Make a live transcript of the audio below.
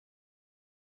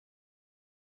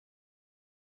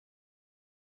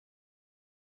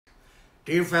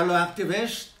Dear fellow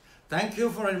activists, thank you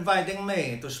for inviting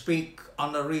me to speak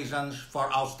on the reasons for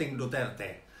ousting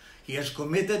Duterte. He has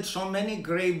committed so many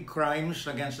grave crimes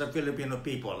against the Filipino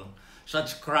people.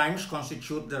 Such crimes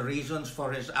constitute the reasons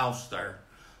for his ouster.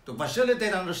 To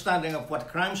facilitate understanding of what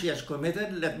crimes he has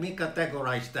committed, let me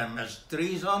categorize them as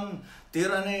treason,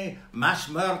 tyranny, mass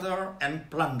murder, and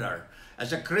plunder.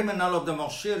 As a criminal of the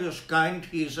most serious kind,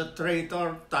 he is a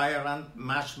traitor, tyrant,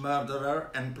 mass murderer,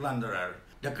 and plunderer.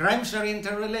 The crimes are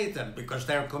interrelated because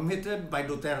they are committed by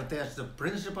Duterte as the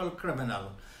principal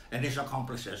criminal and his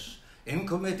accomplices. In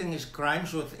committing his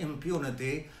crimes with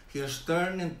impunity, he has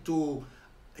turned into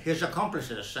his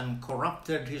accomplices and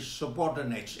corrupted his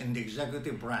subordinates in the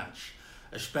executive branch,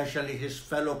 especially his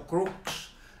fellow crooks,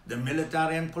 the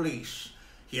military and police.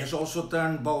 He has also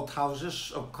turned both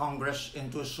houses of Congress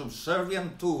into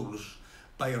subservient tools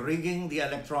by rigging the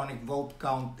electronic vote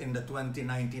count in the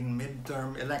 2019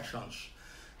 midterm elections.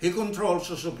 He controls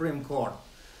the Supreme Court.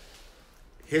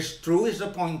 Through his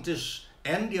appointees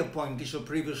and the appointees of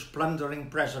previous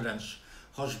plundering presidents,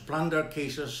 whose plunder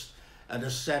cases the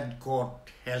said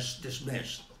court has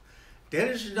dismissed.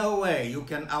 There is no way you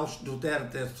can oust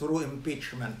Duterte through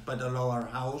impeachment by the lower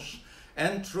house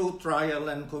and through trial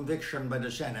and conviction by the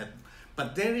Senate.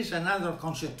 But there is another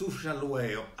constitutional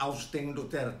way of ousting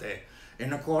Duterte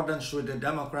in accordance with the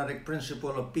democratic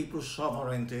principle of people's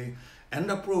sovereignty and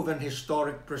the proven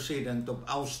historic precedent of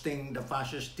ousting the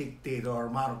fascist dictator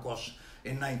Marcos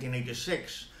in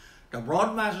 1986. The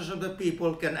broad masses of the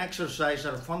people can exercise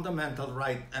their fundamental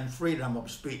right and freedom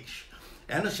of speech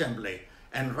and assembly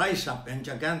and rise up in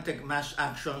gigantic mass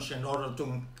actions in order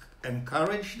to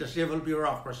encourage the civil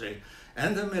bureaucracy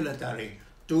and the military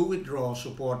to withdraw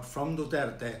support from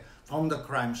Duterte from the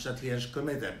crimes that he has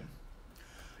committed.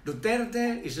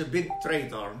 Duterte is a big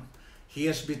traitor. He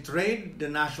has betrayed the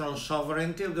national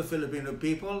sovereignty of the Filipino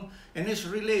people and his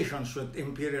relations with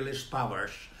imperialist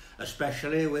powers,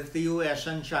 especially with the US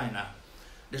and China.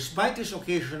 Despite his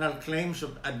occasional claims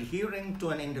of adhering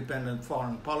to an independent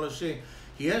foreign policy,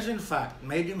 he has in fact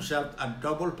made himself a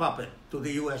double puppet to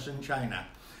the US and China.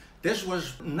 This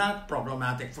was not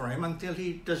problematic for him until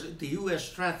the US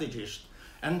strategist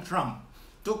and Trump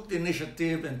took the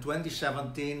initiative in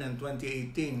 2017 and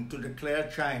 2018 to declare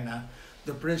China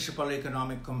the principal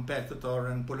economic competitor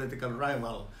and political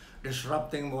rival,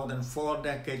 disrupting more than 4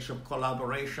 decades of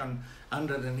collaboration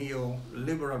under the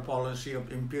neoliberal policy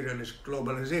of imperialist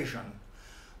globalization.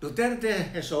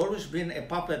 Duterte has always been a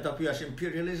puppet of US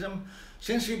imperialism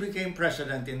since he became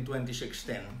president in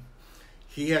 2016.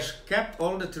 He has kept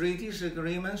all the treaties,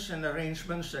 agreements, and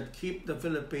arrangements that keep the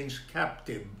Philippines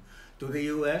captive to the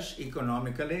US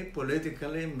economically,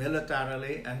 politically,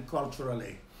 militarily, and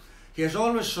culturally. He has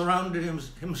always surrounded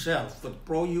himself with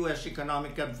pro-US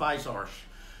economic advisors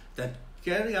that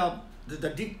carry out the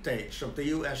dictates of the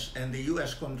US and the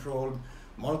US-controlled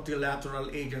multilateral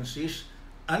agencies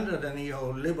under the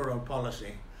neoliberal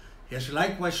policy. He has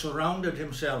likewise surrounded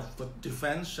himself with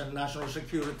defense and national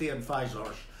security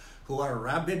advisors who are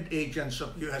rabid agents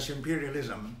of US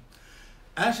imperialism.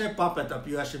 As a puppet of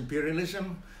US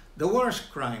imperialism, the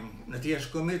worst crime that he has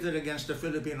committed against the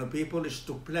Filipino people is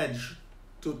to pledge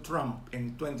to Trump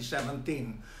in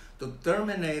 2017 to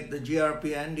terminate the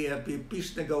GRP-NDFP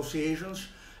peace negotiations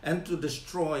and to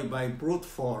destroy by brute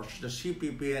force the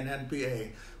CPP and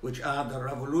NPA, which are the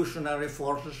revolutionary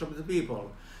forces of the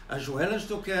people, as well as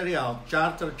to carry out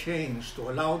charter change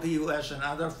to allow the US and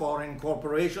other foreign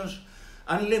corporations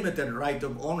unlimited right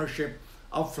of ownership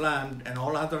of land and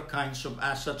all other kinds of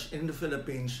assets in the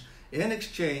Philippines in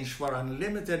exchange for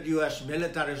unlimited US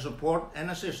military support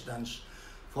and assistance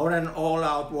for an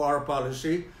all-out war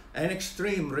policy and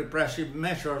extreme repressive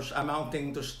measures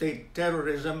amounting to state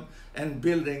terrorism and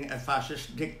building a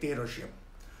fascist dictatorship.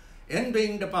 In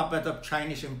being the puppet of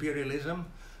Chinese imperialism,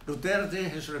 Duterte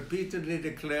has repeatedly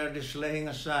declared his laying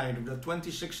aside of the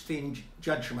 2016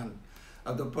 judgment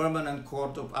of the Permanent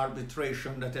Court of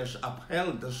Arbitration that has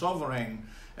upheld the sovereign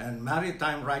and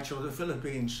maritime rights of the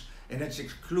Philippines in its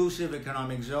exclusive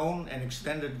economic zone and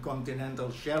extended continental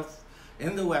shelf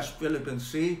in the West Philippine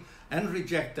Sea and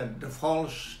rejected the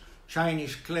false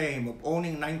Chinese claim of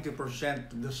owning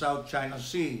 90% of the South China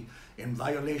Sea in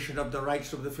violation of the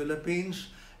rights of the Philippines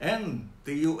and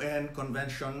the UN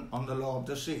Convention on the Law of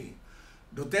the Sea.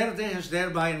 Duterte has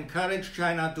thereby encouraged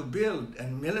China to build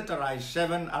and militarize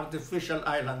 7 artificial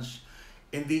islands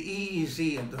in the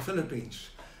EEZ of the Philippines.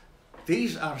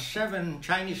 These are 7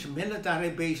 Chinese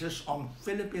military bases on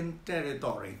Philippine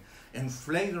territory in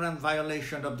flagrant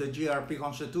violation of the GRP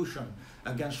Constitution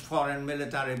against foreign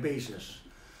military bases.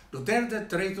 Duterte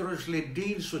traitorously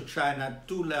deals with China at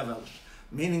 2 levels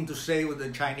meaning to say with the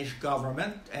Chinese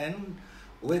government and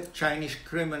with Chinese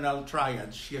criminal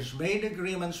triads. He has made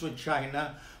agreements with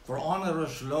China for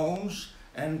onerous loans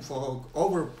and for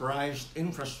overpriced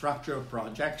infrastructure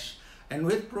projects, and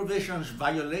with provisions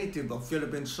violative of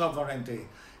Philippine sovereignty.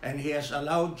 And he has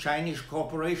allowed Chinese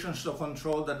corporations to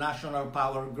control the national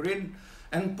power grid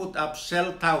and put up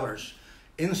cell towers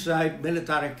inside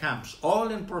military camps, all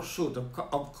in pursuit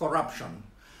of corruption.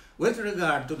 With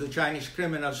regard to the Chinese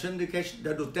criminal syndicates,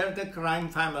 the Duterte crime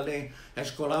family has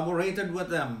collaborated with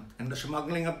them in the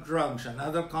smuggling of drugs and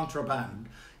other contraband,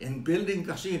 in building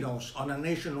casinos on a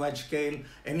nationwide scale,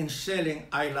 and in selling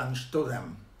islands to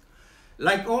them.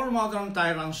 Like all modern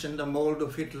tyrants in the mold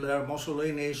of Hitler,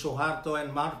 Mussolini, Suharto,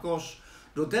 and Marcos,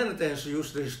 Duterte has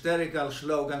used the hysterical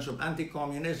slogans of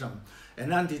anti-communism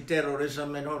and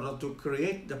anti-terrorism in order to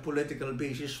create the political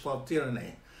basis for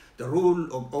tyranny, the rule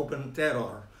of open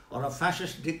terror, or a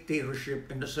fascist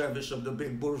dictatorship in the service of the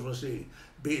big bourgeoisie,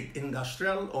 be it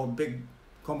industrial or big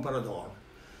comprador.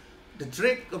 The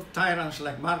trick of tyrants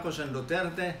like Marcos and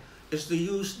Duterte is to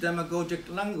use demagogic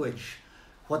language,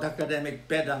 what academic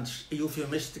pedants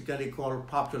euphemistically call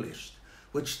populist,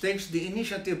 which takes the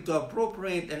initiative to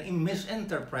appropriate and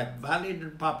misinterpret valid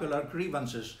and popular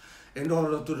grievances in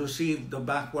order to deceive the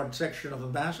backward section of the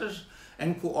masses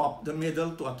and co-opt the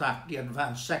middle to attack the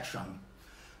advanced section.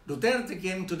 Duterte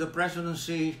came to the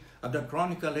presidency of the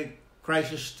chronically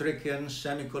crisis-stricken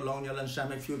semi-colonial and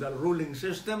semi-feudal ruling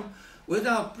system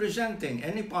without presenting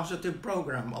any positive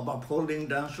program of upholding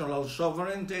national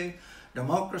sovereignty,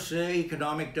 democracy,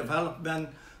 economic development,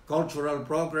 cultural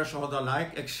progress, or the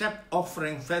like, except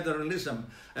offering federalism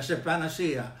as a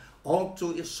panacea all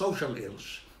to its social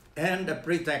ills and a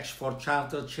pretext for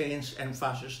charter chains and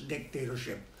fascist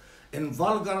dictatorship. In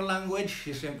vulgar language,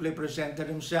 he simply presented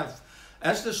himself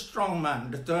as the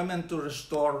strongman determined to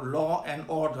restore law and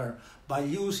order by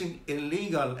using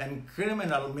illegal and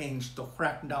criminal means to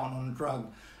crack down on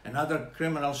drug and other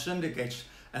criminal syndicates,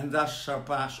 and thus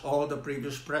surpass all the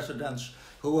previous presidents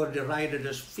who were derided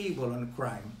as feeble in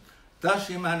crime. Thus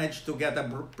he managed to get a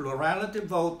plurality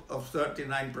vote of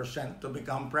 39% to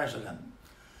become president.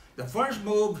 The first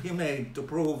move he made to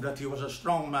prove that he was a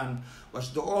strongman was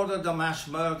to order the mass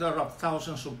murder of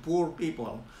thousands of poor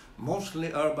people,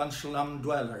 mostly urban slum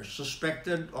dwellers,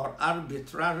 suspected or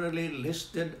arbitrarily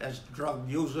listed as drug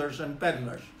users and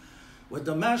peddlers. With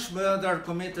the mass murder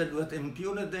committed with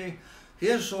impunity, he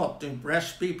has sought to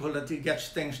impress people that he gets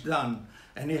things done,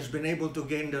 and he has been able to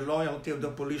gain the loyalty of the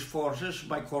police forces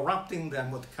by corrupting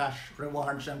them with cash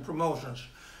rewards and promotions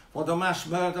for the mass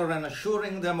murder and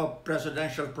assuring them of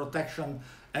presidential protection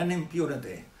and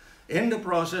impunity. In the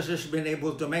process, he has been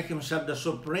able to make himself the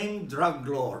supreme drug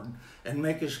lord and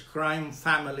make his crime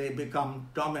family become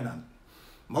dominant.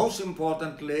 Most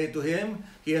importantly to him,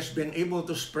 he has been able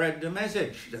to spread the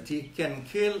message that he can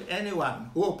kill anyone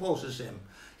who opposes him.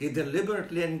 He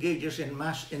deliberately engages in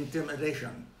mass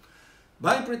intimidation.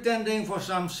 By pretending for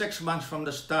some 6 months from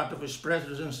the start of his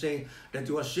presidency that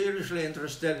he was seriously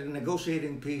interested in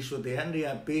negotiating peace with the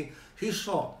NDIP, he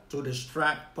sought to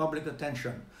distract public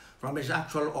attention from his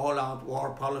actual all-out war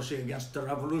policy against the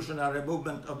revolutionary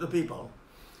movement of the people.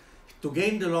 To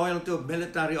gain the loyalty of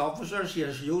military officers, he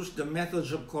has used the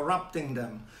methods of corrupting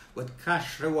them with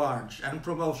cash rewards and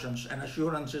promotions and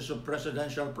assurances of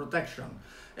presidential protection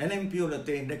and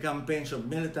impunity in the campaigns of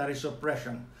military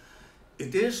suppression.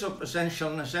 It is of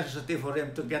essential necessity for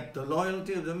him to get the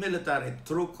loyalty of the military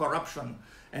through corruption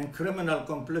and criminal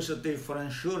complicity for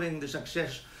ensuring the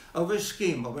success of his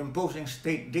scheme of imposing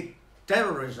state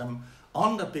terrorism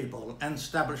on the people and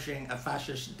establishing a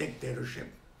fascist dictatorship.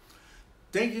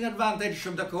 Taking advantage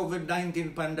of the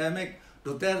COVID-19 pandemic,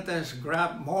 Duterte has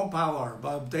grabbed more power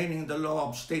by obtaining the law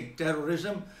of state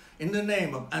terrorism in the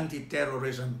name of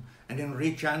anti-terrorism and in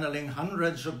rechanneling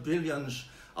hundreds of billions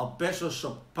of pesos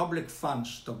of public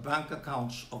funds to bank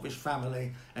accounts of his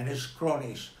family and his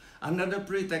cronies under the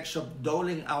pretext of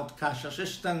doling out cash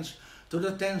assistance to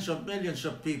the tens of millions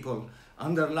of people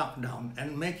under lockdown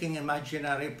and making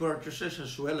imaginary purchases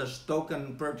as well as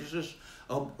token purchases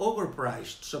of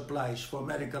overpriced supplies for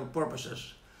medical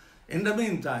purposes. In the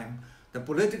meantime, the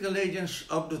political agents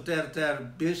of Duterte are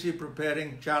busy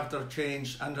preparing charter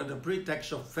chains under the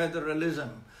pretext of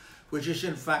federalism, which is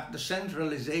in fact the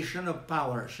centralization of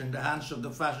powers in the hands of the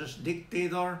fascist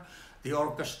dictator, the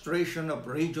orchestration of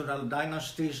regional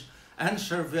dynasties, and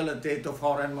servility to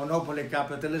foreign monopoly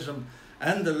capitalism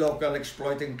and the local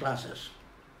exploiting classes.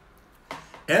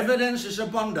 Evidence is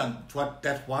abundant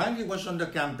that while he was on the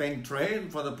campaign trail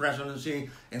for the presidency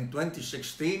in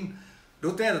 2016,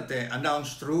 Duterte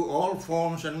announced through all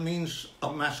forms and means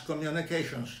of mass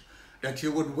communications that he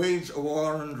would wage a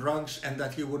war on drugs and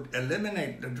that he would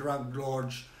eliminate the drug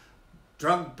lords,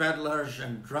 drug peddlers,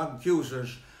 and drug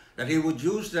users, that he would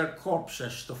use their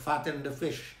corpses to fatten the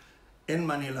fish in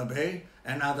Manila Bay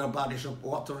and other bodies of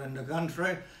water in the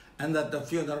country, and that the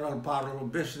funeral parlor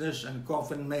business and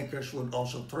coffin makers would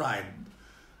also thrive.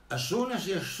 As soon as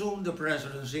he assumed the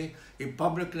presidency, he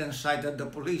publicly incited the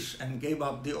police and gave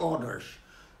out the orders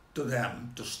to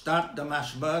them to start the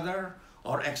mass murder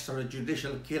or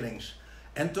extrajudicial killings.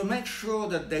 And to make sure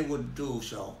that they would do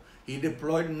so, he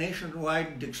deployed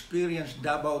nationwide experienced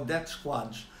Davao death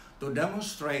squads to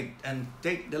demonstrate and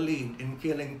take the lead in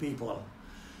killing people.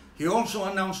 He also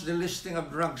announced the listing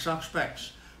of drug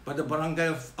suspects by the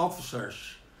barangay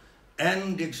officers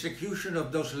and the execution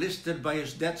of those listed by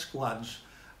his death squads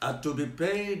to be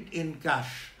paid in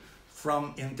cash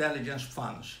from intelligence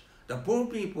funds. The poor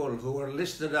people who were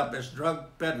listed up as drug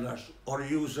peddlers or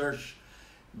users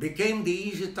became the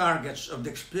easy targets of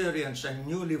the experienced and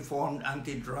newly formed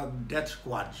anti-drug death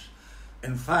squads.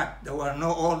 In fact, there were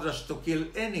no orders to kill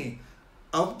any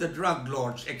of the drug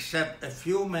lords except a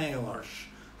few mayors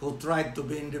who tried to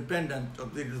be independent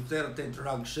of the Duterte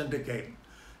drug syndicate.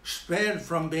 Spared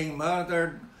from being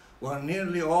murdered were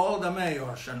nearly all the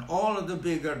mayors and all of the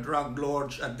bigger drug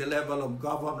lords at the level of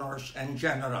governors and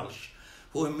generals,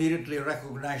 who immediately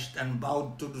recognized and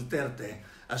bowed to Duterte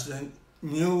as the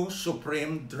new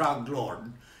supreme drug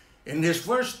lord. In his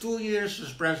first 2 years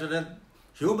as president,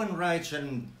 human rights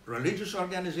and religious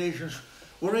organizations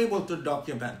were able to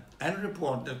document and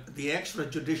report the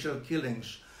extrajudicial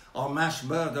killings or mass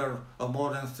murder of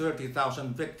more than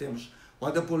 30,000 victims,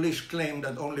 while the police claimed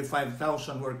that only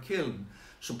 5,000 were killed,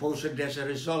 supposedly as a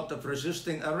result of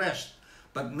resisting arrest,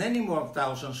 but many more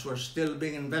thousands were still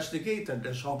being investigated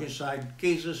as homicide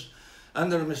cases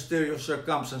under mysterious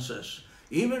circumstances.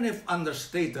 Even if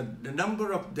understated, the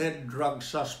number of dead drug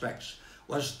suspects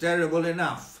was terrible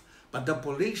enough, but the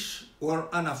police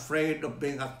were unafraid of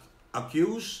being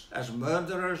accused as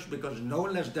murderers because no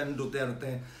less than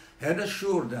Duterte had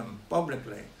assured them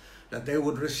publicly that they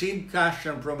would receive cash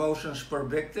and promotions per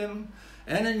victim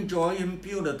and enjoy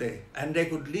impunity, and they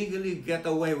could legally get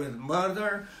away with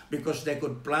murder because they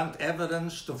could plant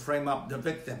evidence to frame up the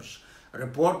victims,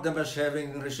 report them as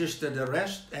having resisted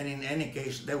arrest, and in any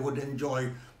case, they would enjoy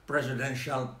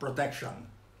presidential protection.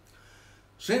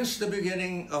 Since the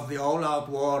beginning of the all-out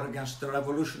war against the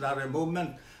revolutionary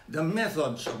movement, the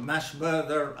methods of mass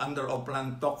murder under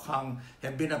Oplan Tokhang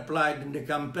have been applied in the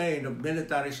campaign of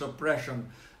military suppression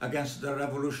against the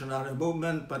revolutionary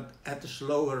movement, but at a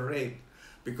slower rate,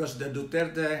 because the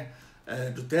Duterte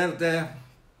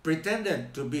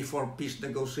pretended to be for peace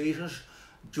negotiations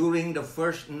during the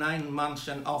first 9 months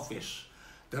in office.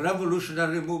 The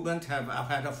revolutionary movement have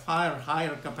had a far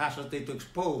higher capacity to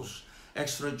expose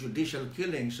extrajudicial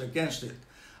killings against it,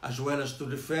 as well as to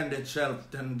defend itself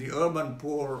than the urban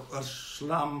poor or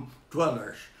slum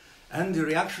dwellers. And the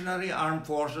reactionary armed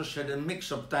forces had a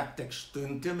mix of tactics to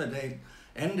intimidate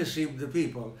and deceive the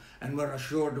people, and were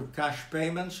assured of cash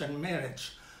payments and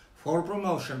merits for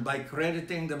promotion by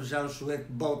crediting themselves with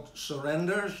both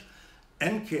surrenders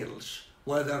and kills,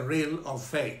 whether real or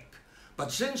fake.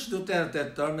 But since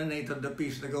Duterte terminated the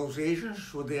peace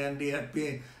negotiations with the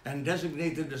NDFP and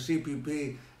designated the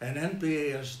CPP and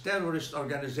NPA as terrorist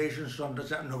organizations on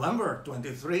November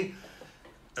 23,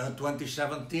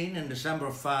 2017 and December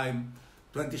 5,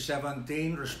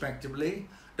 2017, respectively,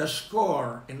 the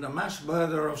score in the mass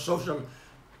murder of social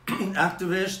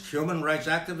activists, human rights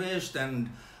activists, and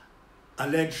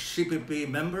alleged CPP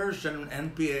members and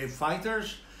NPA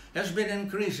fighters has been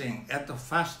increasing at a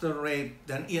faster rate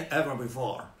than ever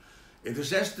before. It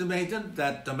is estimated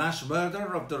that the mass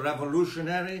murder of the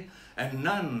revolutionary and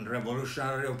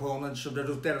non-revolutionary opponents of the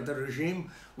Duterte regime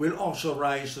will also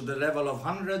rise to the level of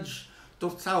hundreds to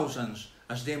thousands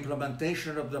as the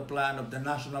implementation of the plan of the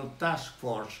National Task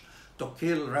Force to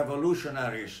kill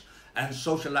revolutionaries and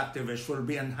social activists will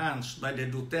be enhanced by the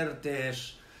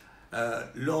Duterte's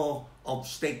law of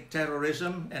state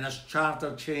terrorism and as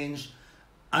charter change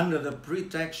under the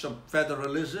pretext of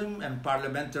federalism and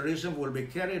parliamentarism will be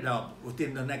carried out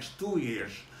within the next 2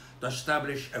 years to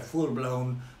establish a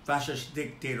full-blown fascist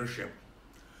dictatorship.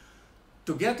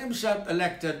 To get himself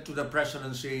elected to the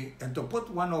presidency and to put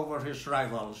one over his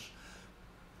rivals,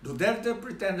 Duterte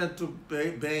pretended to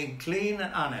be being clean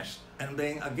and honest and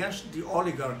being against the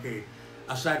oligarchy,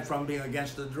 aside from being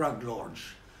against the drug lords.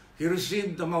 He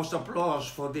received the most applause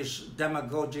for these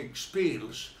demagogic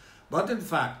spiels, but in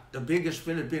fact, the biggest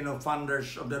Filipino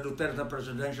funders of the Duterte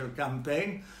presidential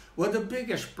campaign were the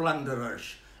biggest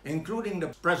plunderers, including the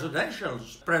presidential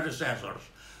predecessors,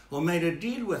 who made a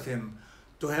deal with him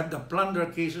to have the plunder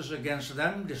cases against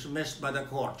them dismissed by the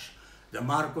courts. The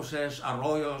Marcoses,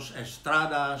 Arroyos,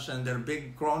 Estradas, and their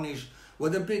big cronies were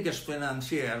the biggest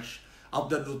financiers of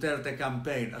the Duterte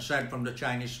campaign, aside from the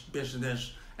Chinese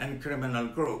business and criminal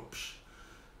groups.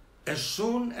 As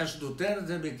soon as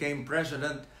Duterte became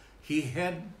president, he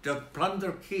had the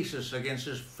plunder cases against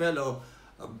his fellow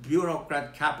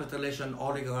bureaucrat, capitalists, and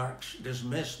oligarchs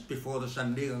dismissed before the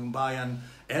Anakbayan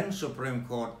and Supreme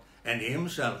Court, and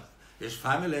himself, his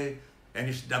family, and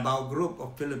his Davao group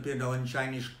of Filipino and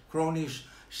Chinese cronies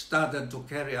started to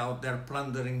carry out their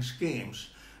plundering schemes.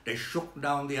 They shook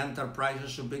down the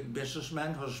enterprises of big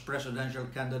businessmen whose presidential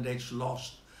candidates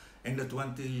lost in the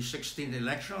 2016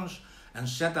 elections and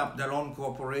set up their own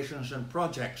corporations and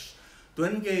projects to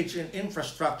engage in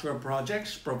infrastructure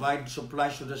projects, provide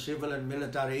supplies to the civil and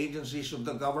military agencies of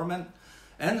the government,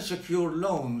 and secure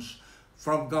loans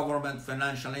from government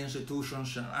financial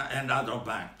institutions and other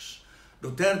banks.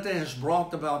 Duterte has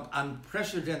brought about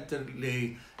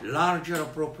unprecedentedly larger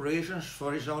appropriations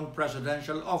for his own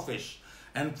presidential office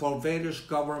and for various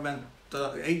government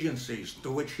agencies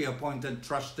to which he appointed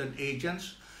trusted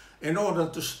agents in order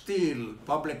to steal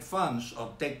public funds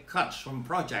or take cuts from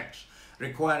projects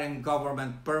requiring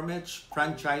government permits,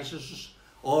 franchises,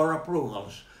 or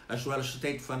approvals, as well as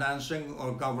state financing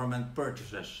or government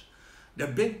purchases. The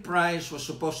big prize was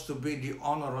supposed to be the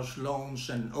onerous loans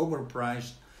and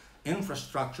overpriced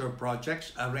infrastructure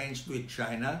projects arranged with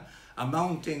China,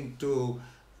 amounting to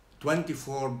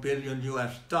 $24 billion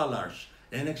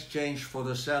in exchange for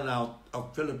the sellout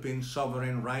of Philippine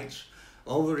sovereign rights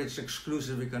over its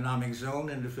exclusive economic zone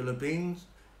in the Philippines,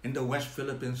 in the West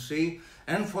Philippine Sea,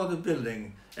 and for the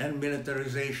building and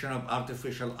militarization of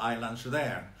artificial islands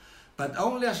there. But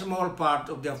only a small part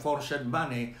of the aforesaid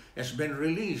money has been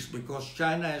released because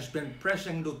China has been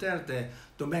pressing Duterte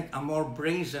to make a more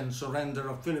brazen surrender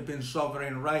of Philippine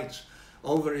sovereign rights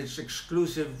over its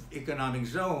exclusive economic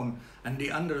zone and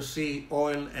the undersea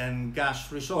oil and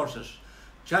gas resources.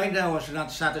 China was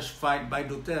not satisfied by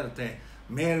Duterte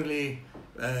merely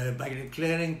by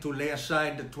declaring to lay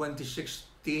aside the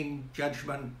 2016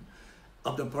 judgment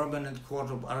of the Permanent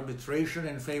Court of Arbitration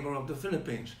in favor of the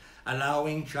Philippines,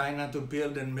 allowing China to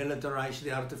build and militarize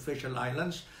the artificial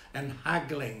islands and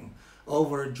haggling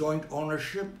over joint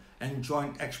ownership and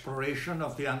joint exploration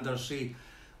of the undersea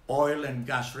oil and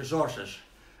gas resources.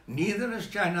 Neither has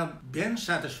China been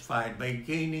satisfied by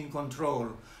gaining control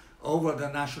over the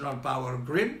national power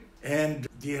grid and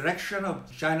the erection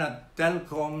of China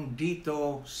Telecom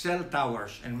DITO cell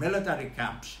towers and military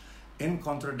camps in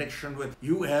contradiction with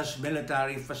U.S.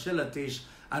 military facilities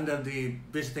under the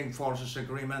Visiting Forces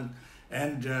Agreement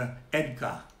and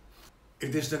EDCA.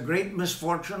 It is the great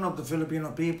misfortune of the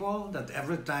Filipino people that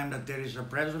every time that there is a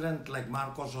president like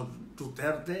Marcos or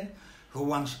Duterte who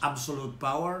wants absolute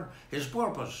power, his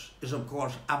purpose is of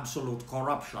course absolute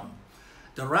corruption.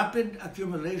 The rapid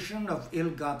accumulation of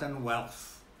ill-gotten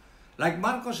wealth. Like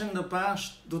Marcos in the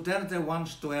past, Duterte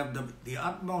wants to have the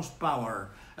utmost power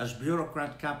as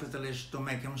bureaucrat capitalist to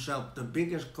make himself the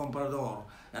biggest comprador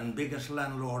and biggest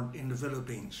landlord in the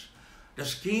Philippines. The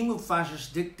scheme of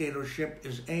fascist dictatorship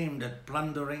is aimed at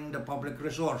plundering the public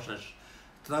resources,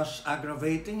 thus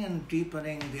aggravating and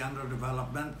deepening the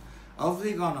underdevelopment of the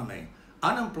economy,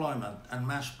 unemployment, and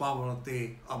mass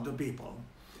poverty of the people.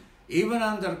 Even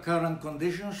under current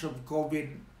conditions of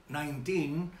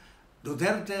COVID-19,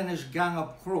 Duterte and his gang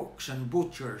of crooks and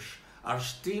butchers are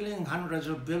stealing hundreds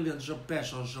of billions of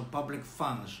pesos of public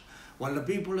funds, while the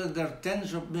people in their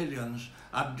tens of millions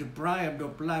are deprived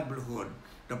of livelihood,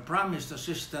 the promised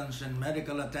assistance and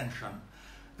medical attention.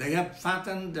 They have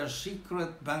fattened their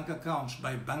secret bank accounts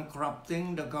by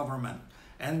bankrupting the government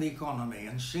and the economy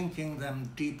and sinking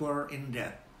them deeper in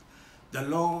debt. The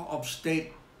law of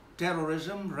state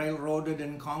terrorism, railroaded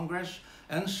in Congress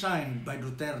and signed by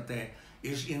Duterte,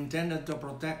 is intended to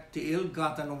protect the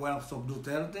ill-gotten wealth of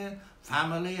Duterte,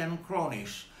 family, and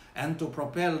cronies, and to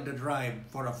propel the drive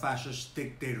for a fascist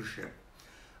dictatorship.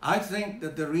 I think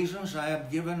that the reasons I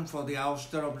have given for the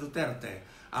ouster of Duterte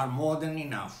are more than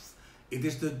enough. It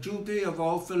is the duty of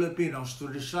all Filipinos to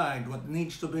decide what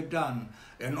needs to be done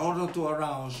in order to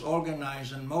arouse,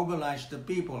 organize, and mobilize the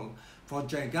people for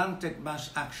gigantic mass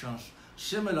actions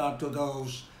similar to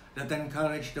those that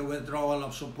encouraged the withdrawal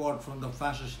of support from the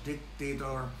fascist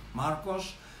dictator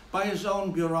Marcos by his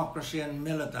own bureaucracy and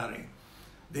military.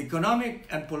 The economic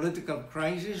and political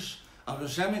crisis of the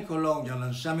semi-colonial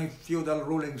and semi-feudal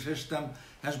ruling system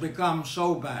has become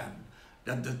so bad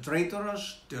that the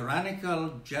traitorous,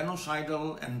 tyrannical,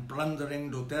 genocidal, and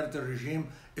plundering Duterte regime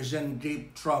is in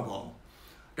deep trouble.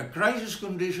 The crisis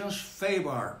conditions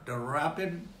favor the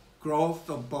rapid growth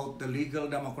of both the legal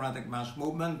democratic mass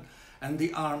movement and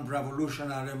the armed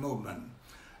revolutionary movement.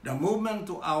 The movement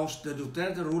to oust the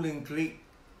Duterte ruling clique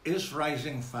is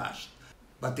rising fast.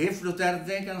 But if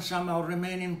Duterte can somehow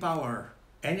remain in power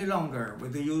any longer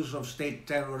with the use of state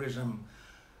terrorism,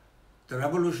 the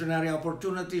revolutionary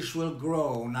opportunities will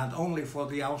grow not only for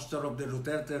the ouster of the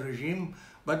Duterte regime,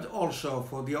 but also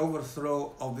for the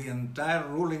overthrow of the entire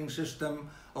ruling system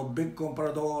of big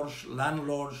compradors,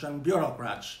 landlords, and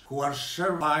bureaucrats who are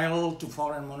servile to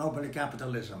foreign monopoly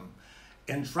capitalism.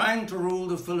 In trying to rule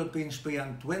the Philippines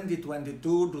beyond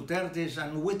 2022, Duterte is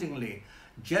unwittingly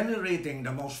generating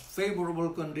the most favorable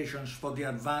conditions for the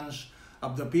advance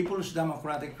of the People's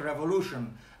Democratic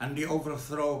Revolution and the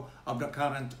overthrow of the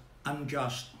current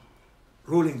unjust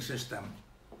ruling system.